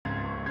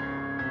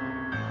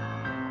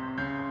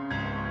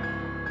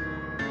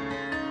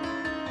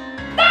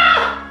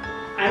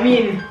I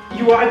mean,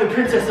 you are the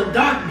Princess of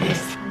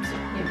Darkness.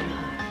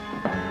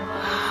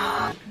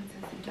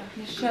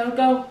 Show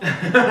go.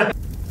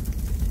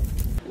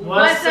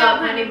 What's up,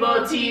 Honey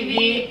Boy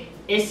TV?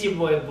 It's your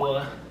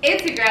boy,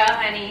 It's your girl,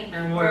 Honey.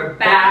 And we're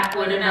back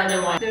with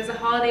another one. There's a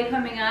holiday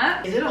coming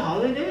up. Is it a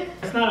holiday?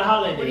 It's not a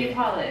holiday. What do you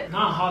call it?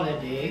 Not a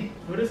holiday.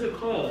 What is it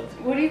called?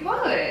 What do you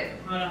call it?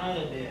 Not a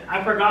holiday.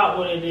 I forgot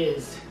what it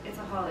is. It's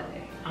a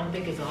holiday. I don't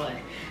think it's a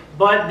holiday.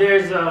 But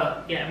there's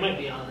a, yeah, it might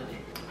be a holiday.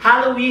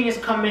 Halloween is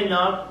coming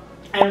up,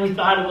 and we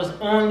thought it was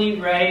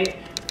only right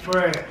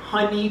for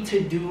Honey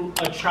to do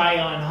a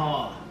try-on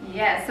haul.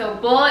 Yeah, so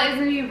Bull is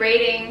gonna be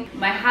rating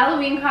my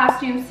Halloween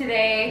costumes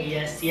today.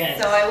 Yes,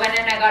 yes. So I went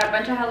in, I got a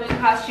bunch of Halloween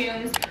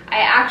costumes.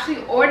 I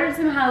actually ordered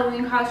some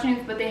Halloween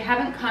costumes, but they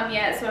haven't come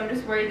yet, so I'm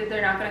just worried that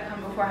they're not gonna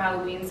come before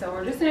Halloween. So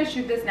we're just gonna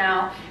shoot this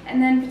now,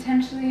 and then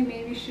potentially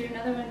maybe shoot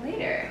another one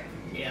later.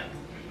 Yeah.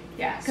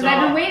 Yeah, because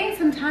I've been waiting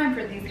some time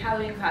for these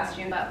Halloween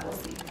costumes, but we'll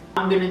see.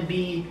 I'm gonna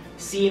be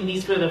seeing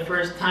these for the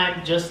first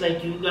time just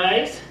like you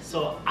guys,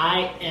 so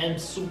I am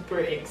super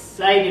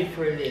excited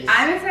for this.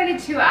 I'm excited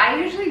too.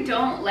 I usually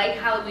don't like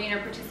Halloween or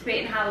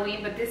participate in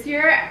Halloween, but this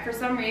year, for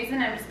some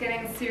reason, I'm just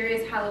getting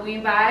serious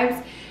Halloween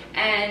vibes,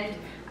 and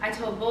I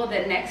told Bull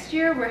that next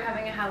year we're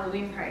having a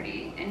Halloween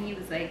party, and he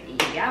was like,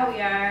 yeah,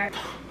 we are.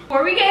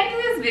 Before we get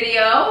into this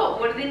video,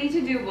 what do they need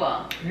to do,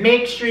 Bull?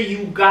 Make sure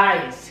you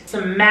guys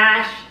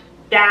smash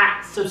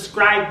that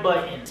subscribe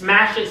button.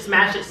 Smash it,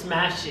 smash it,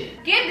 smash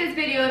it. Give this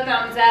video a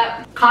thumbs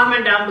up.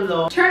 Comment down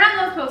below. Turn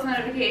on those post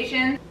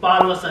notifications.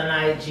 Follow us on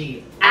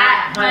IG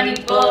at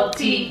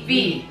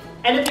HoneyBullTV.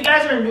 And if you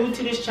guys are new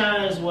to this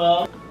channel as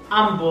well,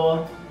 I'm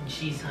Bull and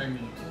she's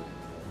Honey.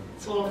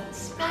 So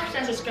smash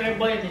that subscribe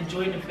button and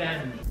join the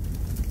family.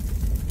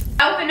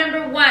 Outfit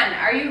number 1,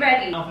 are you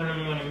ready? Outfit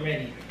number 1, I'm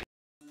ready.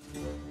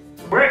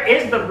 Where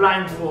is the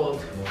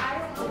blindfold? I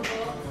don't know,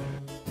 Bull.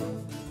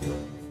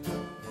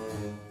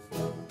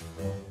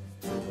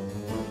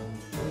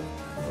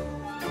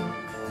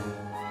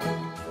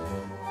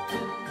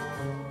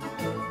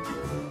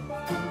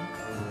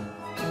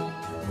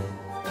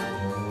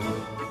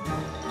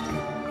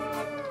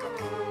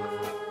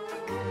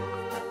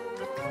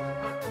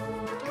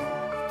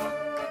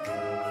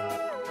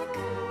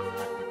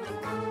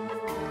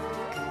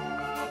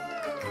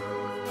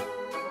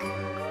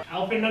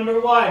 Outfit number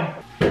 1.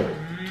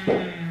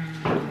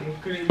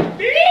 Crazy.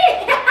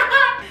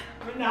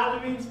 I'm in the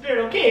Halloween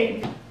spirit,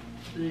 okay.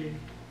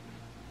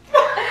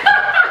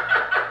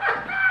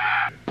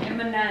 I'm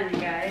a nun,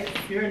 guys.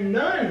 You're a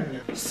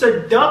nun.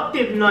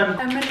 Seductive nun.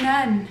 I'm a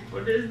nun.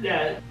 What is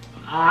that?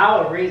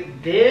 I'll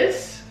rate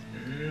this.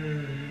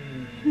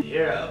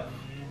 You're a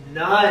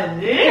nun.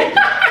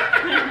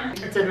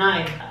 It's a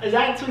 9. Is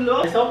that too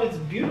low? This outfit's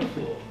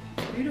beautiful.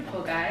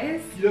 Beautiful,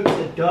 guys. You look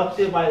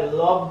seductive. I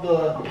love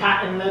the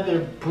patent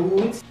leather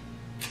boots.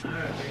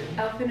 Alright.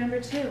 Outfit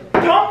number 2.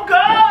 Don't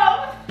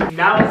go!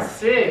 That was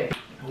sick.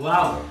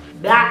 Wow.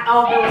 That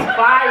outfit was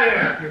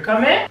fire. You're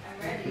coming? I'm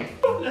ready.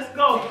 Let's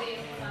go.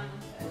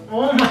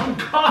 Oh my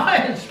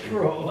gosh,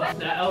 bro.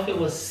 That outfit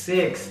was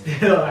sick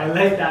still. I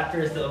like that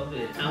first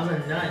outfit. That was a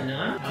nun,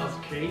 huh? That was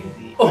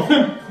crazy.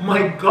 Oh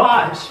my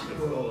gosh,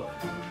 bro.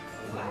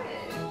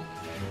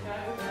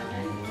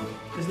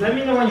 Just let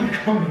me know when you're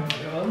coming,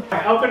 bro.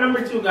 Alright, outfit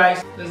number 2,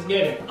 guys. Let's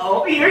get it.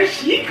 Oh, here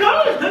she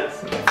comes.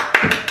 Yes.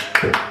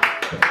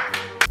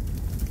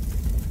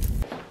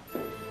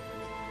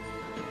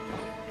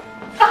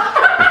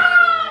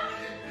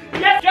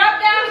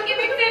 Drop down and give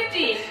me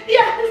 50.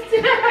 Yes.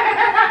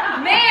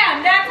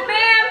 Ma'am, that's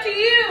ma'am to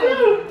you.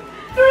 2,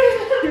 3.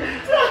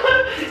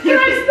 Can I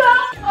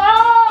stop?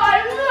 Oh, I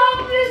love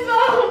this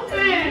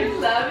outfit. You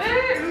love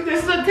it?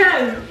 This is a 10.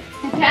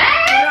 10?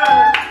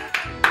 Yeah.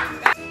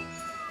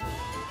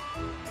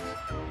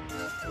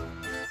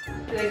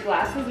 Do they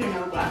glasses or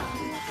no glasses?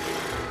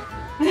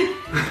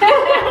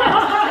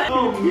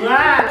 Oh man, I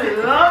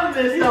love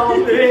this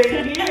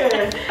outfit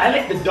here. I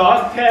like the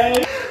dog tag.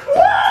 Woo!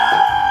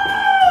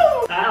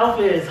 That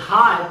outfit is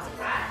hot.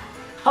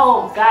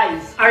 Oh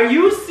guys, are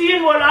you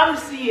seeing what I'm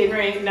seeing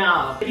right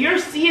now? If you're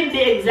seeing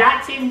the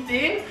exact same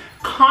thing,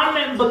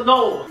 comment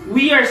below.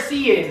 We are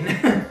seeing.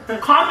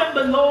 Comment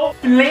below,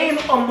 flame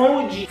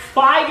emoji,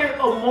 fire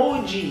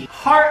emoji,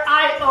 heart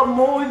eye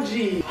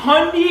emoji,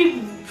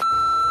 honey.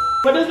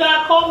 What is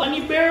that called?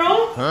 Honey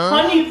barrel?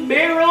 Huh? Honey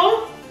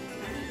barrel?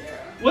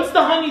 What's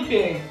the honey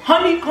thing?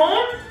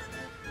 Honeycomb?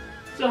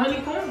 It's a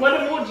honeycomb? What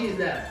emoji is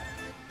that?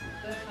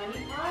 The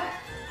honey pot?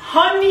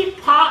 Honey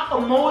pot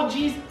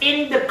emojis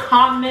in the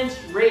comments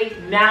right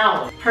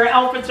now. Her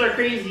outfits are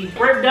crazy.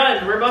 We're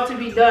done. We're about to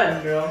be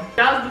done, girl.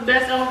 That was the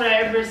best outfit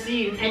I ever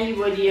seen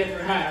anybody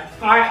ever have.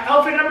 Alright,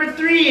 outfit number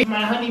 3.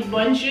 My honey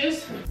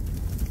bunches.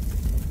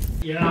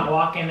 You're not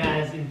walking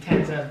as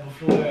intense as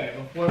before.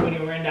 Before when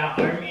you were in that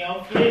army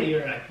outfit, you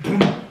were like boom,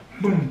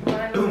 boom, Well,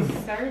 I'm boom. a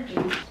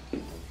sergeant.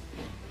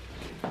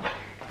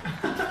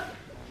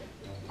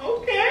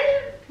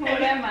 Okay.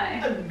 What am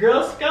I? A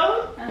Girl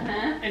Scout?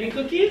 Uh-huh. Any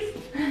cookies?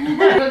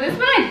 So this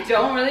one I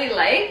don't really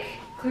like.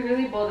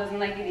 Clearly, Bull doesn't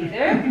like it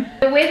either.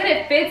 The way that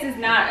it fits is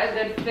not a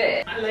good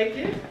fit. I like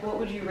it. What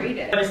would you rate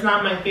it? But it's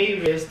not my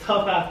favorite. It's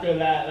tough after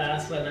that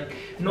last one. Like,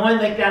 knowing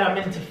like that I'm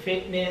into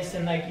fitness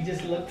and like you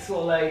just look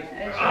so like...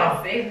 I should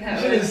have saved that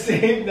one. Should have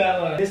saved that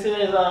one. This is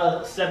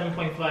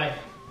 7.5.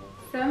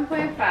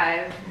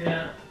 7.5.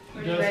 Yeah.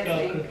 What do you Girl guys Scout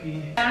think?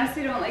 cookie. I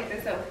honestly don't like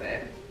this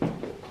outfit.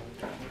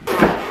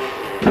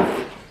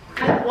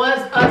 That was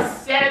a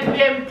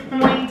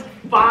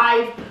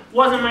 7.5.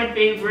 Wasn't my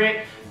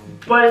favorite,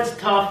 but it's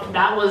tough.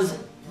 That was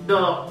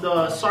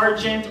the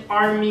sergeant,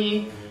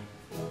 army,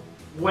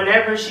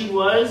 whatever she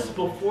was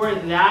before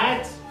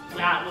that.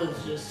 That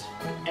was just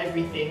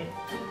everything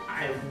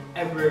I've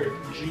ever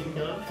dreamed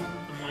of.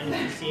 I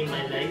wanted to see in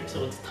my life,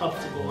 so it's tough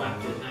to go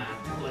after that.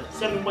 But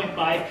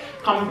 7.5.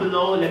 Comment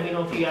below. Let me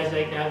know if you guys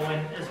like that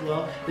one as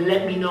well.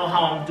 Let me know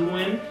how I'm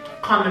doing.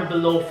 Comment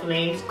below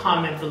flames.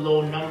 Comment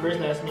below numbers.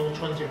 Let us know which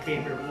one's your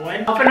favorite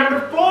one. For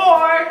number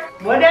 4,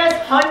 what does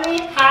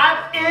Honey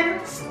have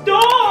in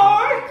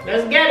store?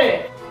 Let's get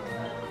it.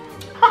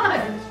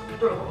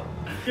 Bro,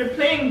 you're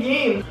playing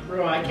games.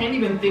 Bro, I can't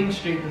even think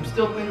straight. I'm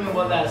still thinking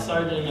about that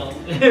sergeant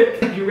outfit.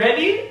 You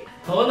ready?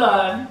 Hold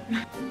on.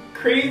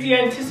 Crazy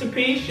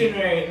anticipation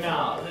right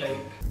now. Like,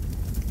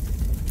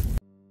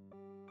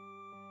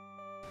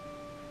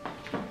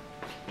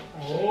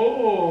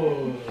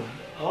 oh,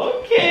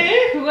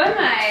 okay. Who am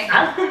I?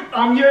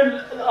 I'm your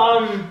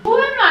Who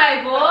am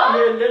I, Bull?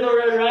 your Little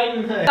Red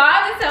Riding Hood.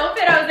 Saw this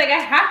outfit, I was like, I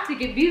have to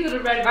get these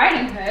Little Red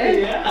Riding Hood.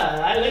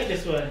 Yeah, I like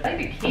this one. I like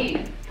the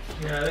cape.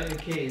 Yeah, I like the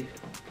cave.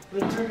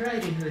 Little Red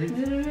Riding Hood.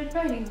 Little Red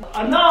Riding Hood.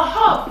 And now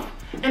huff,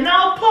 and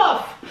now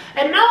puff,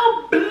 and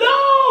now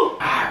blow.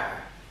 Arr.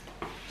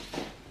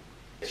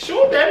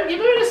 Show them,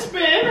 give it a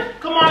spin.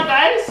 Come on,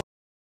 guys.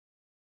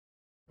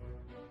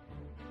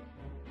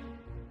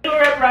 Little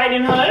Red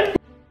Riding Hood.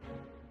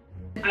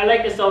 I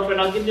like this outfit.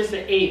 I'll give this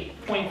an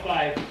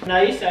 8.5.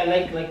 Nice. I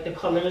like the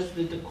colors,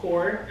 the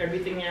decor,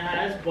 everything it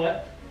has.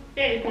 But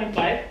yeah,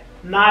 8.5.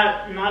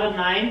 Not a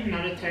 9,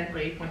 not a 10,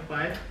 but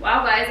 8.5.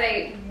 Wow, guys,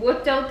 I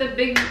whipped out the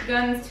big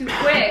guns too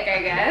quick,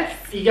 I guess.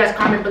 You guys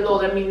comment below.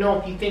 Let me know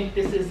if you think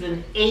this is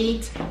an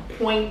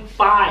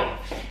 8.5.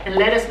 And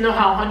let us know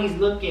how Honey's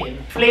looking.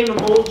 Flame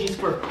emojis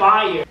for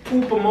fire.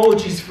 Poop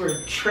emojis for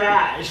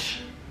trash.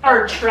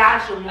 Or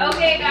trash emojis.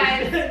 Okay,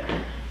 guys.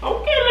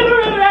 Okay, Little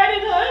Red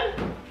Riding Hood.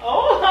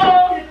 Oh,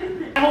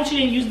 I hope she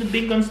didn't use the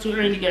big guns too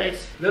early,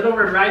 guys. Little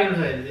Red Riding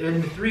Hood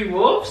and the 3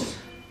 wolves.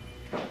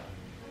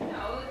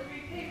 No, the 3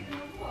 pigs and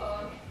a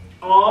wolf.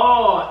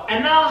 Oh,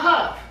 and now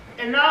Huff.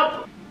 And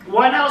now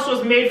one house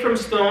was made from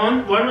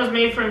stone, one was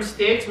made from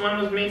sticks, one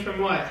was made from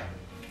what?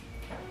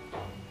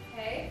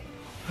 Hey?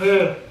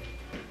 Hey.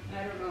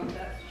 I don't know if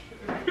that's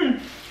true.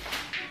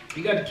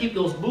 You gotta keep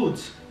those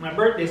boots. My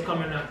birthday's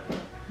coming up. What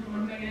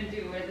am I gonna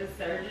do? Wear the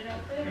sergeant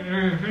outfit?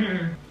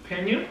 Mm-hmm.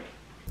 Can you?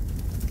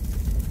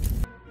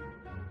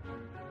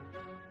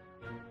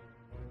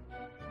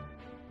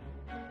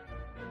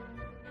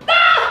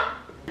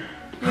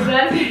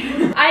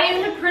 I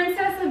am the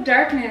Princess of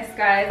Darkness,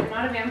 guys. I'm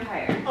not a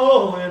vampire.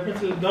 Oh, yeah,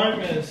 Princess of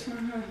Darkness.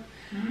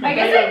 I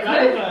guess I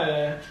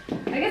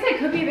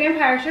could be a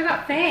vampire. I should have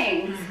got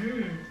fangs.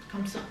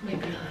 Come suck my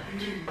blood.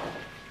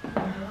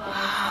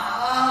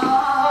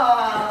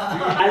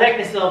 I like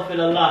this outfit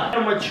a lot.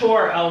 A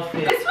mature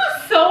outfit. This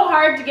was so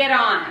hard to get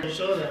on.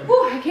 Show them.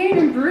 Whew, I can't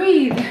even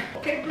breathe.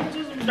 Okay,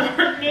 Princess of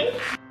Darkness.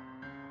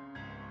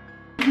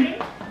 I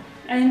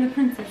am the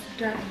Princess of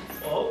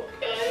Darkness.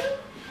 Okay.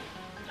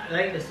 I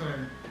like this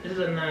one. This is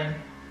a 9.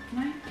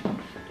 9?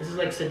 This is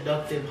like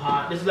seductive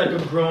hot. This is like a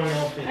grown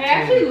outfit. I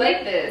actually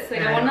like this.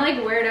 Like, I want to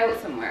like wear it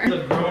out somewhere. It's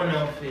a grown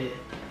outfit.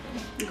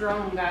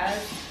 Grown,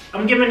 guys.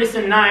 I'm giving this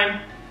a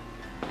 9.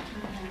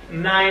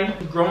 9.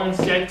 Grown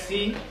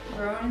sexy.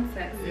 Grown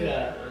sexy.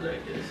 Yeah, I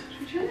like this. Should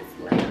we turn this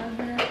light on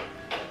there?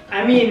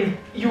 I mean,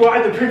 you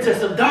are the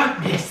Princess of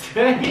Darkness,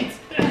 right?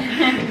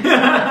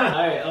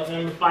 Alright, up to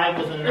number 5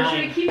 was a 9. Or should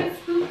we keep it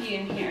spooky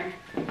in here?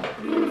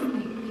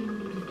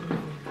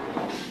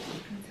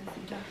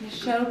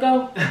 Shall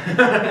go.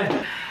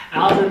 That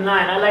was a 9.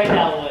 I like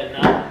that one.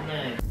 That was a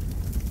 9.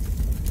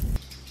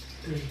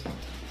 3.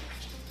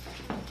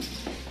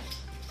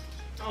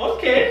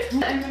 Okay.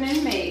 I'm an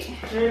inmate.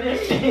 You're an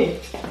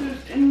inmate.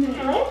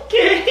 Inmate.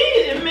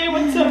 Okay. Inmate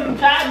with some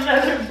patent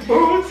leather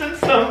boots and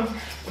some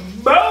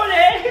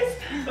booties.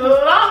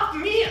 Lock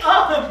me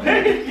up,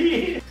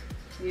 baby.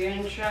 You're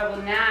in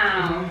trouble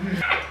now.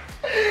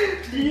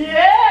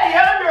 Yeah,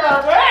 you're under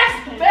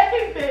arrest,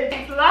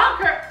 baby. Lock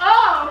her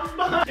up.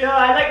 Yo,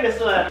 I like this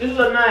one. This is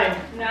a 9.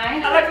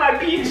 9? I like my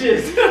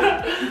peaches. I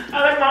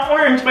like my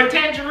orange, my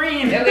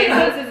tangerine. Okay,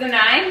 so this is a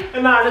 9?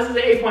 No, this is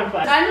an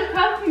 8.5.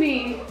 Uncuff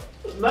me.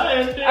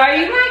 Nice. Are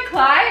you my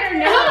Clyde or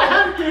no?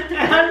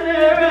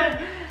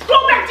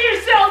 Go back to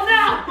your cell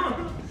now.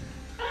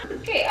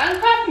 Okay,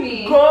 uncuff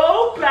me.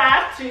 Go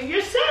back to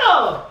your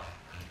cell.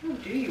 How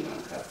do you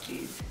uncuff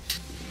these?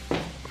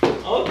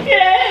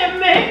 Okay,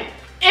 inmate.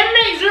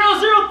 Inmate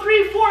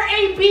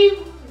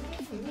 0034AB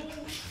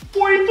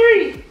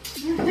 43.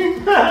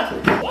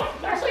 What?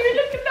 That's how you're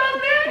looking down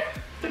there?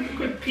 Take a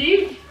quick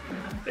peek.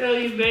 Tell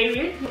you,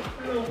 baby.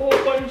 There's a whole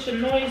bunch of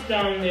noise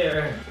down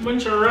there. A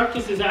bunch of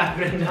ruckus is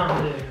happening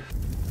down there.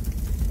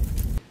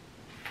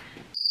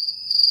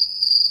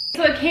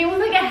 So it came with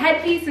like a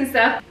headpiece and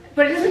stuff,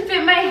 but it doesn't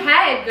fit my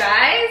head,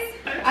 guys.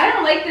 I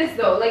don't like this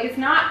though. Like, it's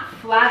not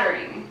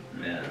flattering.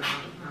 Yeah.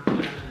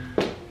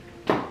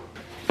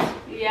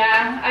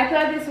 Yeah, I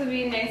thought this would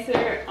be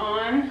nicer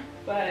on,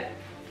 but...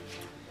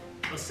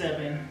 A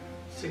 7.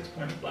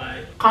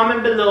 6.5.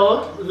 Comment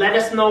below. Let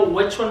us know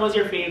which one was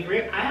your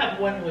favorite. I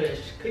have one wish.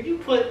 Could you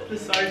put the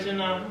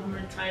sergeant on one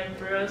more time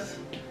for us?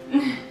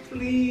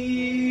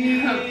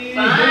 Please.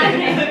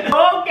 Fine.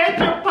 Go get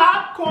your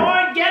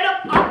popcorn. Get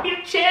up off your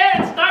chair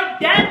and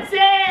start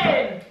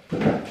dancing.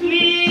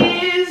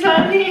 Please,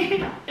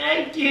 honey.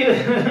 Thank you.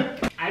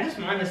 I just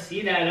want to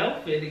see that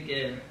outfit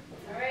again.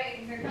 Alright,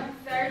 here comes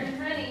Sergeant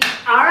Honey.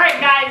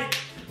 Alright, guys.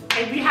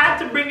 And we had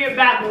to bring it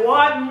back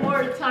one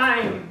more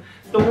time.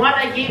 The one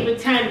I gave a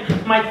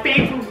 10, my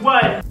favorite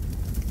one.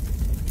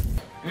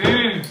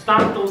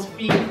 Stomp those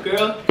feet,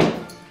 girl.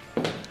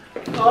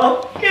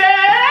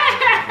 Okay.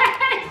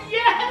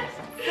 Yes.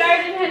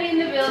 Sergeant Honey in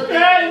the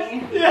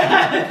building.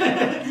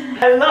 Yes.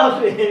 I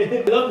love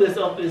it. I love this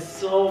outfit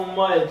so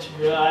much,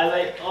 bro.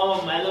 I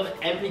love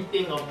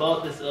everything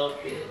about this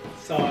outfit.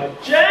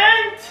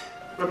 Sergeant.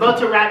 We're about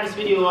to wrap this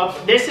video up.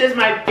 This is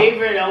my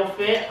favorite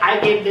outfit. I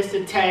gave this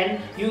a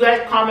 10. You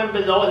guys comment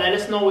below. Let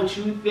us know what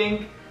you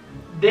think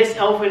this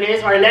outfit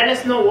is, or let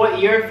us know what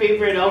your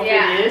favorite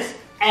outfit is.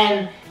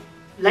 And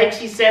like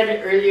she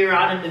said earlier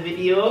on in the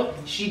video,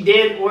 she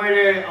did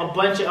order a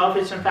bunch of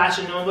outfits from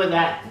Fashion Nova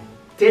that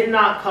did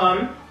not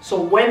come. So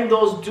when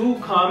those do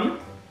come,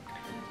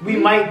 we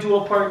might do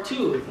a part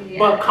 2. Yeah.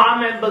 But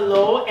comment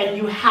below, and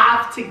you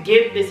have to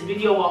give this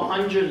video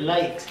 100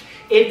 likes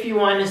if you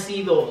want to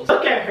see those.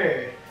 Look at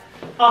her.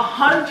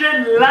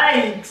 100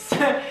 likes.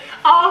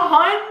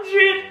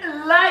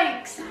 100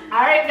 likes.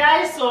 Alright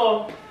guys,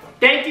 so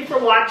thank you for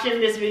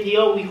watching this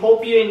video. We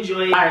hope you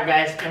enjoyed. Alright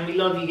guys, and we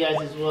love you guys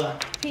as well.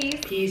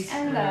 Peace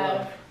and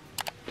love.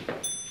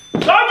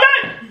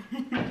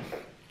 Sergeant!